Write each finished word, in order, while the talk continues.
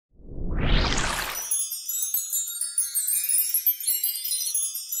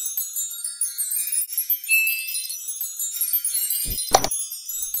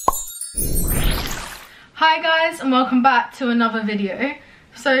Hi guys, and welcome back to another video.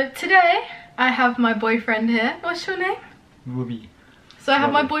 So today I have my boyfriend here. What's your name? Robbie. So I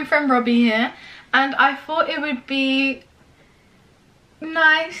have my boyfriend Robbie here, and I thought it would be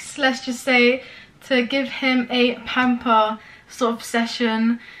nice, let's just say, to give him a pamper sort of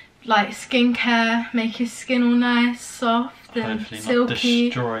session, like skincare, make his skin all nice, soft and hopefully silky.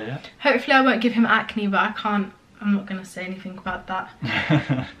 Not destroy it. Hopefully I won't give him acne, but I'm not gonna say anything about that.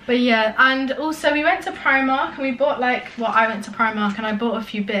 But yeah, and also we went to Primark and we bought I went to Primark and I bought a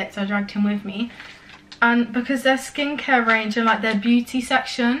few bits. I dragged him with me, and because their skincare range and like their beauty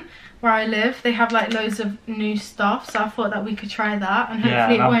section where I live, they have like loads of new stuff, so I thought that we could try that, and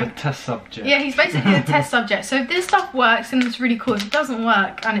hopefully it won't. The test subject. Yeah, he's basically the test subject. So if this stuff works and it's really cool, if it doesn't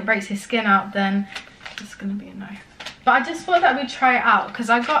work and it breaks his skin out, then it's gonna be a no. But I just thought that we'd try it out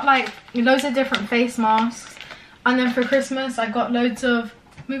because I got like loads of different face masks. And then for Christmas, I got loads of,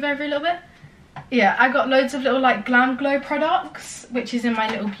 move over a little bit. Yeah, I got loads of little like Glam Glow products, which is in my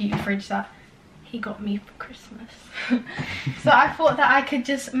little beauty fridge that he got me for Christmas. So I thought that I could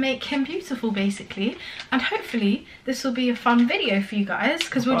just make him beautiful basically. And hopefully this will be a fun video for you guys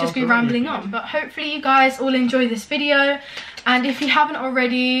because we'll just be rambling on. But hopefully you guys all enjoy this video. And if you haven't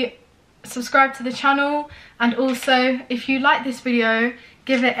already, subscribe to the channel. And also, if you like this video,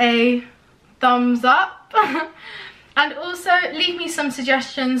 give it a thumbs up. And also leave me some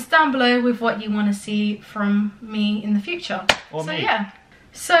suggestions down below with what you want to see from me in the future. Or me. Yeah,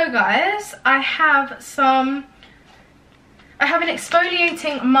 so guys, I have an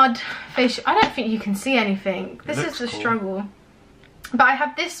exfoliating mud facial. I don't think you can see anything. This is the struggle. But I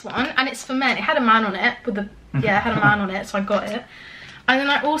have this one and it's for men. It had a man on it with the it had a man on it, so I got it. And then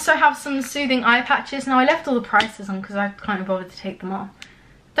I also have some soothing eye patches. Now I left all the prices on because I can't bother to take them off.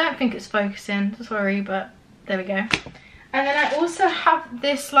 Don't think it's focusing, sorry, but there we go. And then I also have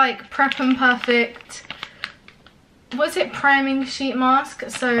this like Prep and Perfect, was it priming sheet mask?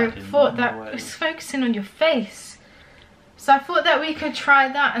 So I thought that it's focusing on your face. So I thought that we could try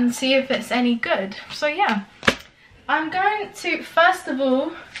that and see if it's any good. So yeah, I'm going to first of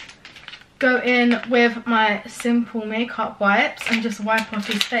all go in with my simple makeup wipes and just wipe off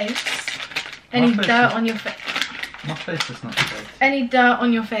his face. Any dirt on your face. My face is not good. Any dirt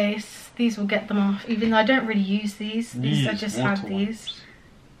on your face, these will get them off. Even though I don't really use these. I just have these. Wipes.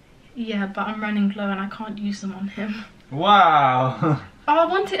 Yeah, but I'm running low and I can't use them on him. Wow.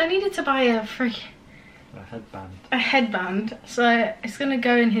 Oh, I needed to buy a headband. A headband. So it's gonna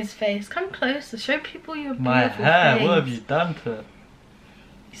go in his face. Come closer, show people your beautiful My hair, face. what have you done to it?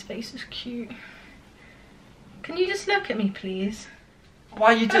 His face is cute. Can you just look at me, please?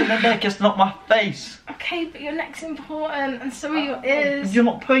 Why are you doing the neck? It's not my face. Okay, but your neck's important and so are your ears. You're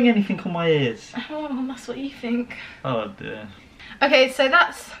not putting anything on my ears. Oh, that's what you think. Oh dear. Okay, so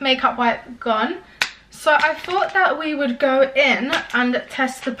that's makeup wipe gone. So I thought that we would go in and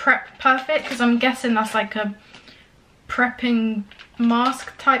test the Prep Perfect because I'm guessing that's like a prepping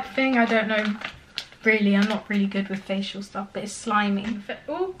mask type thing. I don't know really. I'm not really good with facial stuff, but it's slimy.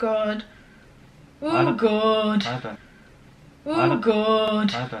 Oh god. Oh god. Oh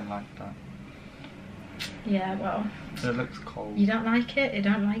god. I don't like that. Yeah, well. It looks cold. You don't like it, it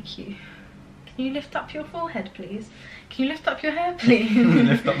don't like you. Can you lift up your forehead, please? Can you lift up your hair, please?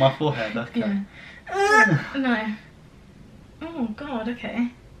 Lift up my forehead, okay. Yeah. No. Oh god,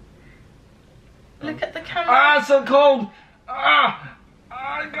 okay. Look at the camera. Ah, it's so cold! Ah!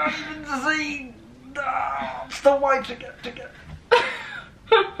 I can't even see! Ah, still white to get.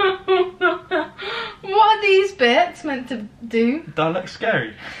 What are these bits meant to do? That looks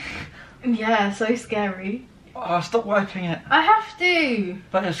scary. Yeah, so scary. Oh, stop wiping it. I have to.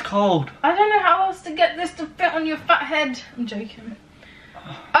 But it's cold. I don't know how else to get this to fit on your fat head. I'm joking.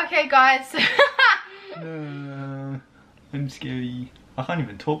 Okay, guys. No, I'm scary. I can't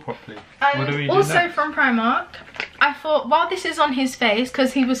even talk properly. And what do we do also next? from Primark, I thought while this is on his face,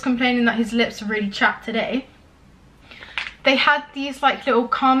 because he was complaining that his lips are really chapped today, they had these like little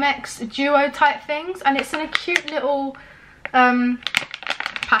Carmex duo type things, and it's in a cute little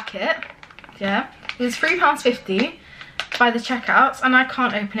packet. Yeah, it was £3.50 by the checkouts, and I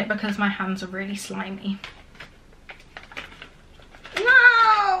can't open it because my hands are really slimy.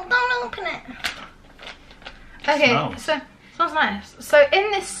 No, don't open it. Okay, so it smells nice. So in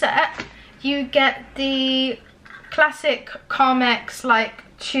this set, you get the classic Carmex like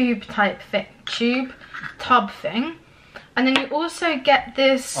tube type thing, tub thing. And then you also get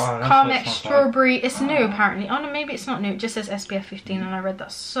this Carmex strawberry. Like. It's new apparently. Oh no, maybe it's not new. It just says SPF 15 and I read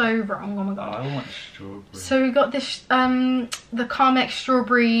that so wrong. Oh my god. I want strawberry. So we got this the Carmex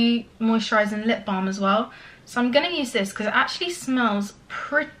strawberry moisturising lip balm as well. So I'm gonna use this because it actually smells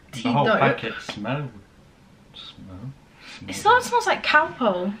pretty dope. The whole packet smells. It smells like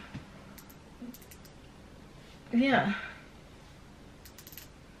cowpole. Yeah.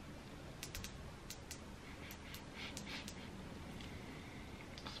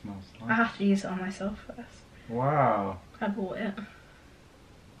 Smells nice. I have to use it on myself first. Wow. I bought it.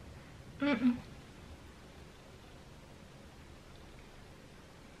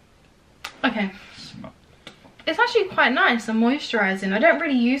 Okay. Smell. It's actually quite nice and moisturising. I don't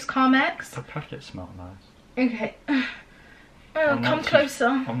really use Carmex. The packet smelled nice. Okay. Oh, come closer.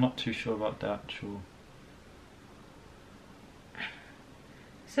 I'm not too sure about the actual.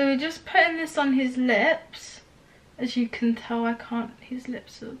 So we're just putting this on his lips. As you can tell, I can't. His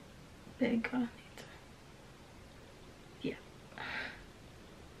lips are big. I need to. Yeah.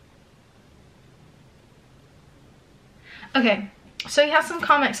 Okay. So he has some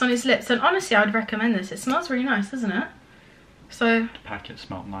Carmex on his lips, and honestly, I would recommend this. It smells really nice, doesn't it? So. The packet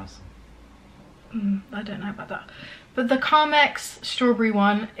smelled nice. I don't know about that. But the Carmex strawberry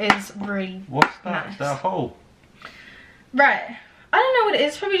one is really What's that? nice. Is that a hole? Right. I don't know what it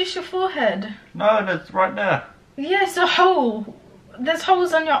is. Probably just your forehead. No, that's right there. Yeah, it's a hole. There's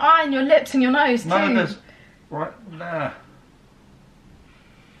holes on your eye and your lips and your nose too. No, there's right there.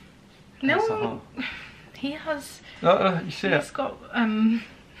 No, he has. You see it? He's got.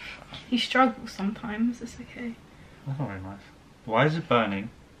 He struggles sometimes. It's okay. That's not very nice. Why is it burning?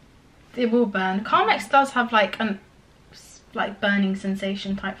 It will burn. Carmex does have like burning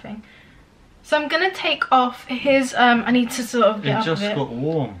sensation type thing. So I'm gonna take off his. I need to sort of get off of it. It just got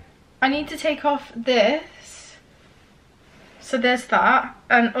warm. I need to take off this. So there's that,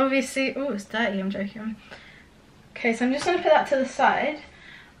 and obviously, oh, it's dirty. I'm joking. Okay, so I'm just gonna put that to the side,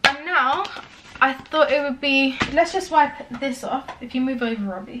 and now I thought it would be. Let's just wipe this off. If you move over,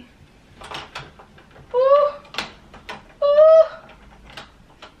 Robbie. Ooh, ooh.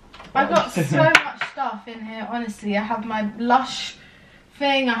 I've got so much stuff in here. Honestly, I have my blush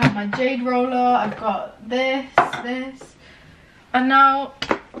thing. I have my jade roller. I've got this, and now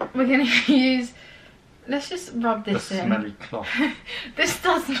we're gonna use. Let's just rub this in. Smelly cloth. This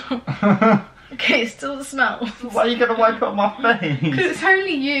does not. Okay, it still smells. Why are you gonna wipe it on my face? Because it's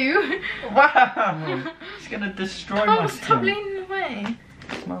only you. Wow! It's gonna destroy my skin. Stop leaning away.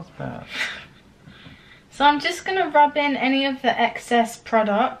 It smells bad. So I'm just gonna rub in any of the excess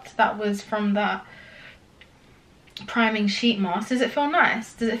product that was from that priming sheet mask. Does it feel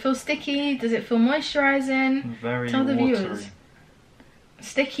nice? Does it feel sticky? Does it feel moisturising? Very Tell the watery. viewers.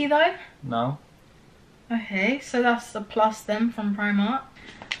 Sticky though? No. Okay, so that's a plus then from Primark.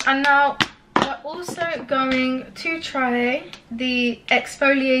 And now we're also going to try the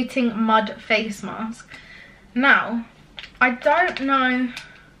exfoliating mud face mask. Now, I don't know.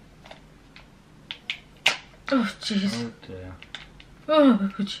 Oh jeez. Oh dear. Oh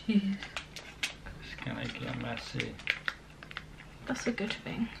jeez. It's gonna get messy. That's a good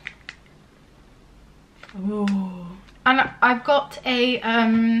thing. Oh. And I've got a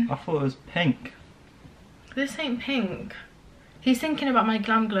I thought it was pink. This ain't pink. He's thinking about my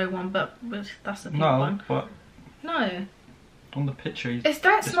Glam Glow one, but that's a pink one. No, but no. On the picture, It's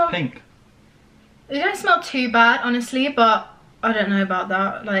pink. It don't smell too bad, honestly, but I don't know about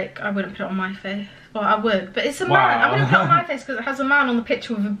that. Like, I wouldn't put it on my face. Well, I would, but it's a man. I wouldn't put it on my face because it has a man on the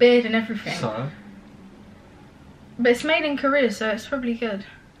picture with a beard and everything. So? But it's made in Korea, so it's probably good.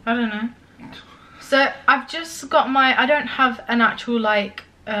 I don't know. So I've just got my. I don't have an actual like.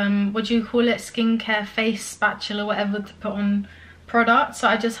 What do you call it, skincare face spatula, whatever, to put on product. So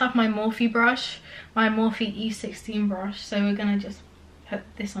I just have my Morphe brush, my Morphe E16 brush. So we're gonna just put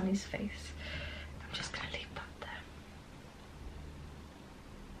this on his face. I'm just gonna leave that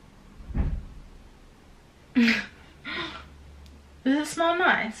there. Does it smell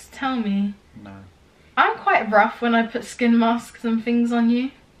nice? Tell me. No. I'm quite rough when I put skin masks and things on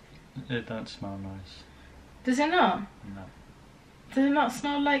you. It don't smell nice. Does it not? No. Does it not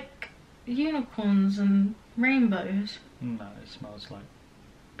smell like unicorns and rainbows? No, it smells like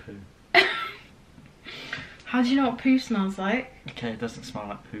poo. How do you know what poo smells like? Okay, it doesn't smell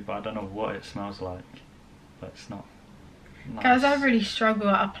like poo, but I don't know what it smells like. But it's not nice. Guys, I really struggle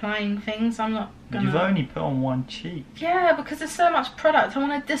at applying things. I'm not gonna... You've only put on one cheek. Yeah, because there's so much product. I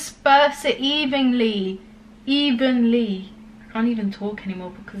want to disperse it evenly. Evenly. I can't even talk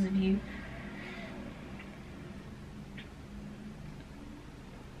anymore because of you.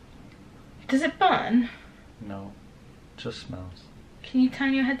 Does it burn? No, just smells. Can you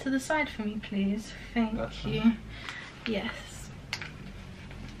turn your head to the side for me, please? Thank you. Yes.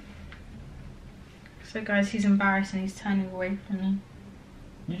 So guys, he's embarrassed and he's turning away from me.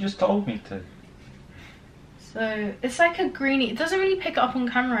 You just told me to. So it's like a greeny. It doesn't really pick it up on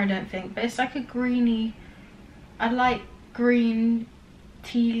camera, I don't think, but it's like a greeny. I like green,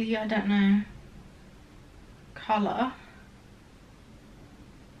 tealy, I don't know, colour.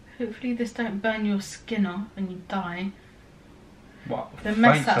 Hopefully this don't burn your skin off and you die. What? The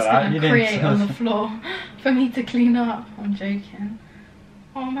mess that's going to create on the floor for me to clean up. I'm joking.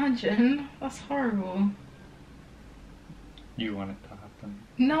 Oh, imagine. That's horrible. You want it to happen.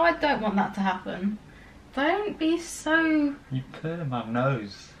 No, I don't want that to happen. Don't be so... You put in my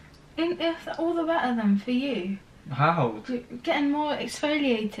nose. If all the better then for you. How? You're getting more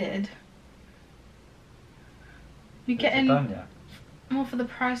exfoliated. You're getting done yet? more for the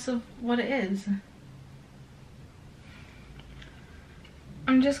price of what it is.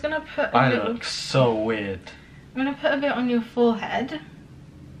 I'm just gonna put a little... I look so weird. I'm gonna put a bit on your forehead.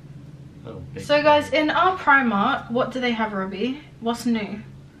 Oh, So guys, in our Primark, what do they have, Robbie? What's new?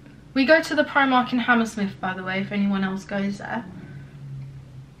 We go to the Primark in Hammersmith, by the way, if anyone else goes there.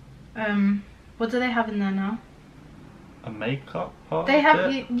 What do they have in there now? A makeup part? They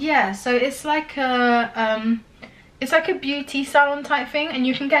have, yeah, so it's like a beauty salon type thing, and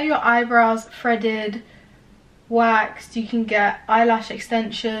you can get your eyebrows threaded, waxed, you can get eyelash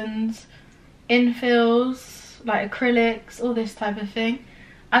extensions, infills, like acrylics, all this type of thing.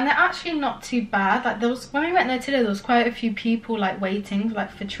 And they're actually not too bad. Like when we went there today, there was quite a few people like waiting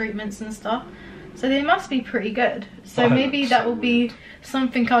like for treatments and stuff. So they must be pretty good. So maybe that will be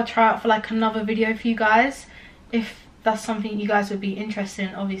something I'll try out for like another video for you guys. If that's something you guys would be interested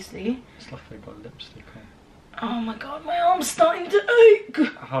in, obviously. It's like they got lipstick on. Oh my god, my arm's starting to ache.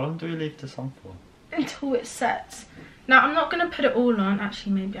 How long do we leave this on for? Until it sets. Now I'm not going to put it all on.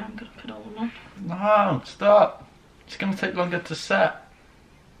 Actually, maybe I'm going to put it all on. No, stop. It's going to take longer to set.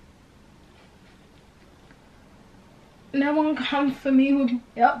 No one come for me with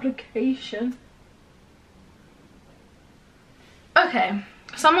the application. Okay,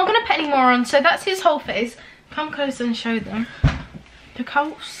 so I'm not going to put any more on. So that's his whole face. Come closer and show them. Look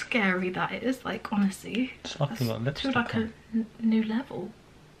how scary that is. Like, honestly. It's like a lot of lipstick like a new level.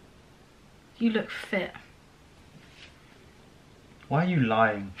 You look fit. Why are you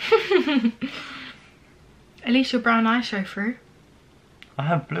lying? At least your brown eyes show through. I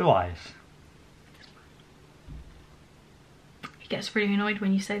have blue eyes. He gets really annoyed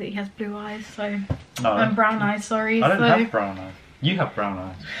when you say that he has blue eyes, so... No. Brown eyes, sorry. I don't have brown eyes. You have brown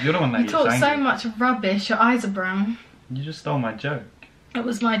eyes. You're the one that You talk so much rubbish, your eyes are brown. You just stole my joke. It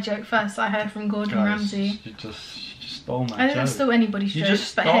was my joke first, I heard from Gordon Ramsay. You just stole my joke. I didn't steal anybody's joke. You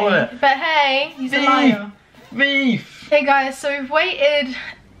just stole it. But hey, he's a liar. Thief! Hey guys, so we've waited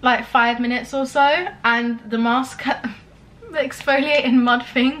like 5 minutes or so, and the mask, the exfoliating mud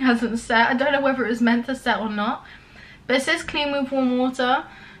thing hasn't set. I don't know whether it was meant to set or not, but it says clean with warm water.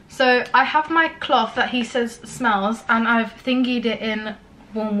 So I have my cloth that he says smells, and I've thingied it in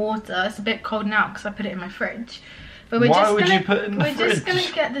warm water. It's a bit cold now because I put it in my fridge. But Why would you put it in the fridge? We're just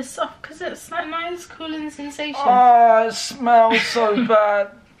gonna get this off because it's like nice cooling sensation. Oh, it smells so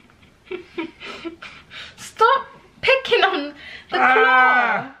bad. Stop picking on the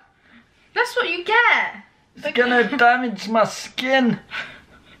cloth. That's what you get. It's gonna damage my skin.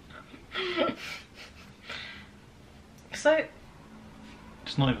 So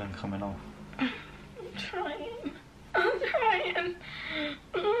it's not even coming off. I'm trying.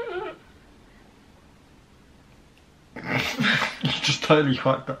 You just totally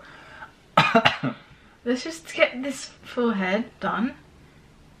fucked up. Let's just get this forehead done.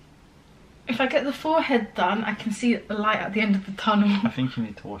 If I get the forehead done, I can see the light at the end of the tunnel. I think you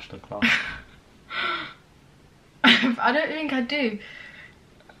need to wash the cloth. I don't think I do.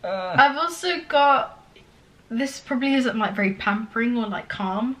 I've also got... This probably isn't like very pampering or like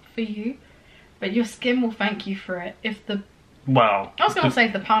calm for you, but your skin will thank you for it. If the... Well... I was going to say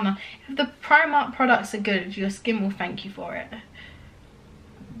the Pana. If the Primark products are good, your skin will thank you for it.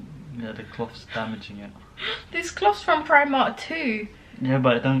 Yeah, the cloth's damaging it. This cloth's from Primark too. Yeah,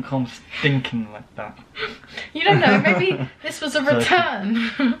 but it don't come stinking like that. You don't know, maybe this was a return.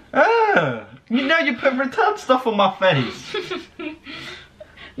 You know you put return stuff on my face.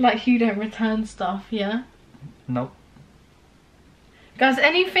 Like you don't return stuff, yeah? Nope. Guys,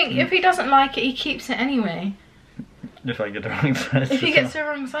 anything, if he doesn't like it, he keeps it anyway. If I get the wrong size. If he gets the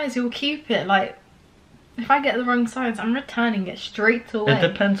wrong size, he'll keep it. Like, if I get the wrong size, I'm returning it straight away. It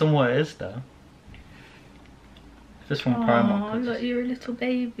depends on what it is though. If it's from Primark. Oh, look, you're a little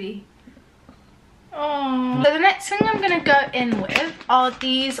baby. Oh. So the next thing I'm going to go in with are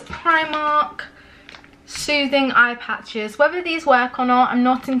these Primark soothing eye patches. Whether these work or not, I'm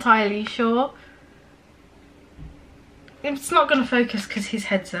not entirely sure. It's not going to focus because his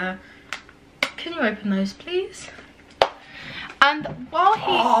head's there. Can you open those, please? And while he...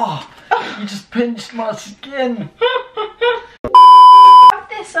 Oh, you just pinched my skin. I have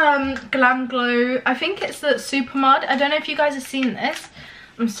this Glam Glow, I think it's the Super Mud. I don't know if you guys have seen this.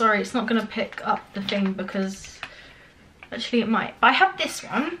 I'm sorry, it's not going to pick up the thing because actually it might. But I have this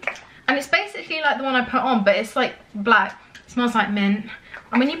one and it's basically like the one I put on, but it's like black. It smells like mint.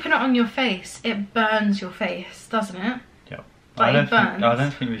 And when you put it on your face, it burns your face, doesn't it? Yep. Like I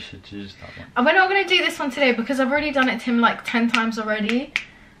don't think we should use that one. And we're not going to do this one today because I've already done it to him like 10 times already.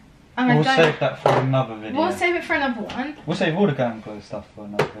 And We'll save that for another video. We'll save it for another one. We'll save all the Glam Glow stuff for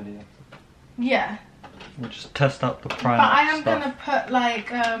another video. Yeah. We'll just test out the Primark But I am stuff. going to put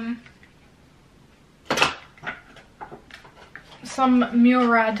like some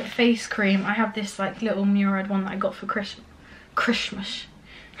Murad face cream. I have this like little Murad one that I got for Christmas.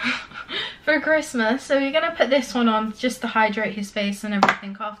 For Christmas. So we're going to put this one on just to hydrate his face and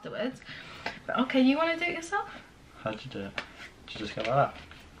everything afterwards. But okay, you want to do it yourself? How'd you do it? Did you just go like that?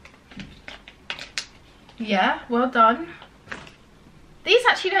 Yeah, well done. These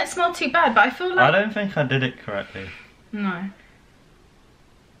actually don't smell too bad, but I feel like... I don't think I did it correctly. No.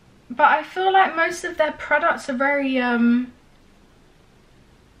 But I feel like most of their products are very,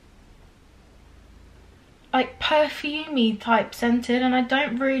 like perfumey type scented, and I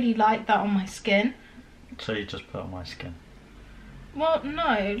don't really like that on my skin. So you just put it on my skin? Well,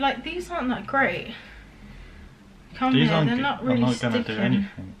 no, like these aren't that great. Come These here, aren't they're good. not really I'm not sticking. going to do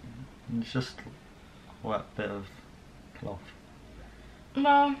anything. It's just a wet bit of cloth.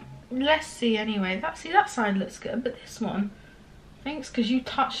 Well, let's see anyway. That side looks good, but this one, thanks, because you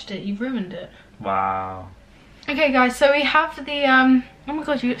touched it, you ruined it. Wow. Okay guys, so we have the oh my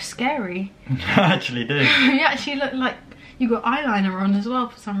god, you look scary. I actually do. You actually look like you got eyeliner on as well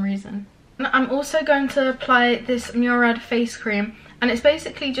for some reason. And I'm also going to apply this Murad face cream, and it's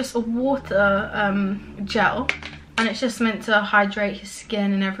basically just a water gel, and it's just meant to hydrate his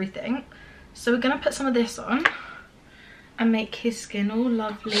skin and everything. So we're gonna put some of this on and make his skin all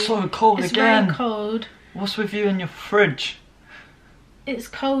lovely. So cold it's again. Very cold. What's with you in your fridge? It's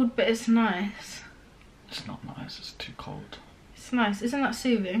cold, but it's nice. It's not nice, it's too cold. It's nice, isn't that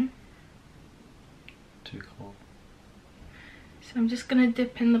soothing? Too cold. So I'm just gonna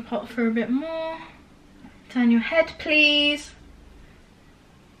dip in the pot for a bit more. Turn your head, please.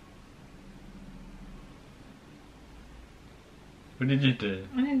 What did you do?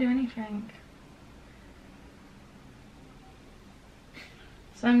 I didn't do anything.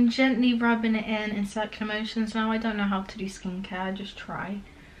 So I'm gently rubbing it in circular motions. Now I don't know how to do skincare, I just try.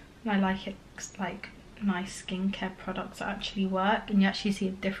 And I like it, like nice skincare products that actually work and you actually see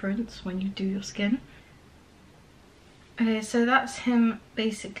a difference when you do your skin. Okay, so that's him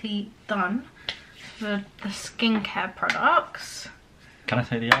basically done for the skincare products. Can I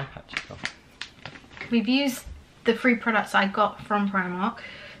take the eye patches off? We've used the 3 products I got from Primark.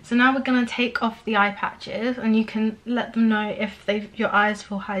 So now we're going to take off the eye patches and you can let them know if your eyes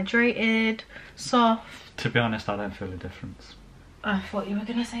feel hydrated, soft. To be honest, I don't feel a difference. I thought you were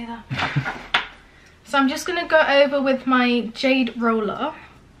going to say that. So I'm just going to go over with my jade roller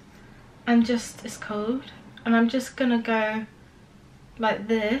and just, it's cold, and I'm just going to go like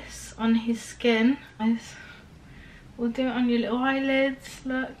this on his skin. We'll do it on your little eyelids,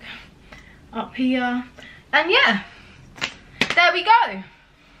 look, up here. And yeah, there we go.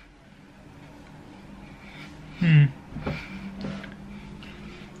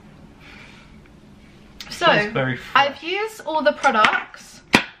 So I've used all the products.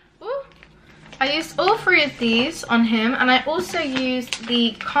 Ooh. I used all 3 of these on him, and I also used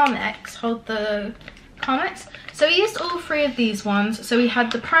the Carmex. Hold the Carmex. So we used all 3 of these ones. So we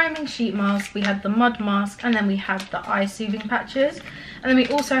had the priming sheet mask, we had the mud mask, and then we had the eye soothing patches. And then we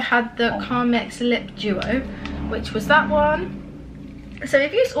also had the Carmex Lip Duo, which was that one. So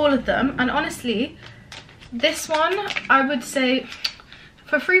we've used all of them, and honestly, this one, I would say,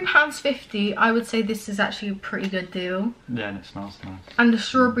 for £3.50, I would say this is actually a pretty good deal. Yeah, and it smells nice. And the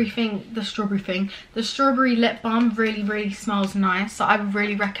strawberry lip balm really smells nice. So I would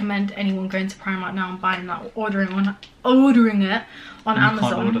really recommend anyone going to Primark now and buying that, or ordering it on Amazon.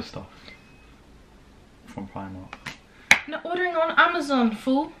 You can't order stuff from Primark. No, ordering on Amazon,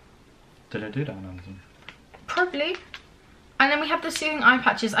 fool. Did I do that on Amazon? Probably. And then we have the soothing eye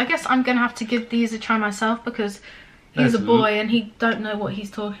patches. I guess I'm going to have to give these a try myself because he's a boy and he don't know what he's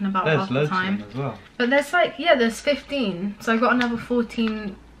talking about half the time. There's loads of them as well. But there's like, yeah, there's 15. So I've got another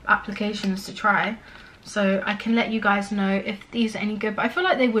 14 applications to try. So I can let you guys know if these are any good. But I feel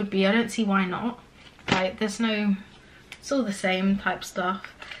like they would be. I don't see why not. Like, there's no... It's all the same type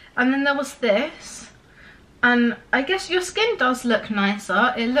stuff. And then there was this. And I guess your skin does look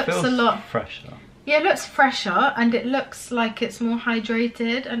nicer. It looks a lot fresher. Yeah, it looks fresher and it looks like it's more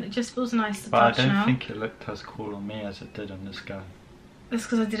hydrated and it just feels nice to touch now. But I don't think it looked as cool on me as it did on this guy. That's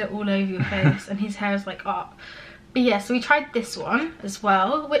because I did it all over your face and his hair is like up. But yeah, so we tried this one as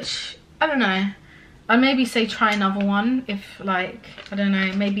well, which, I don't know. I'd maybe say try another one if, like, I don't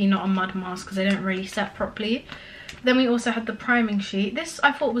know, maybe not a mud mask because they don't really set properly. Then we also had the priming sheet. This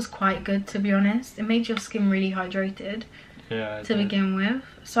I thought was quite good, to be honest. It made your skin really hydrated. Yeah, to begin with,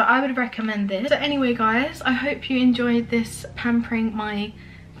 so I would recommend this. So anyway guys, I hope you enjoyed this pampering my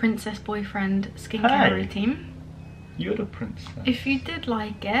princess boyfriend skincare routine. You're the princess. If you did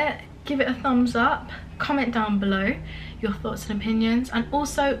like it, give it a thumbs up, comment down below your thoughts and opinions, and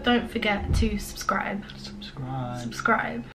also don't forget to subscribe. Subscribe.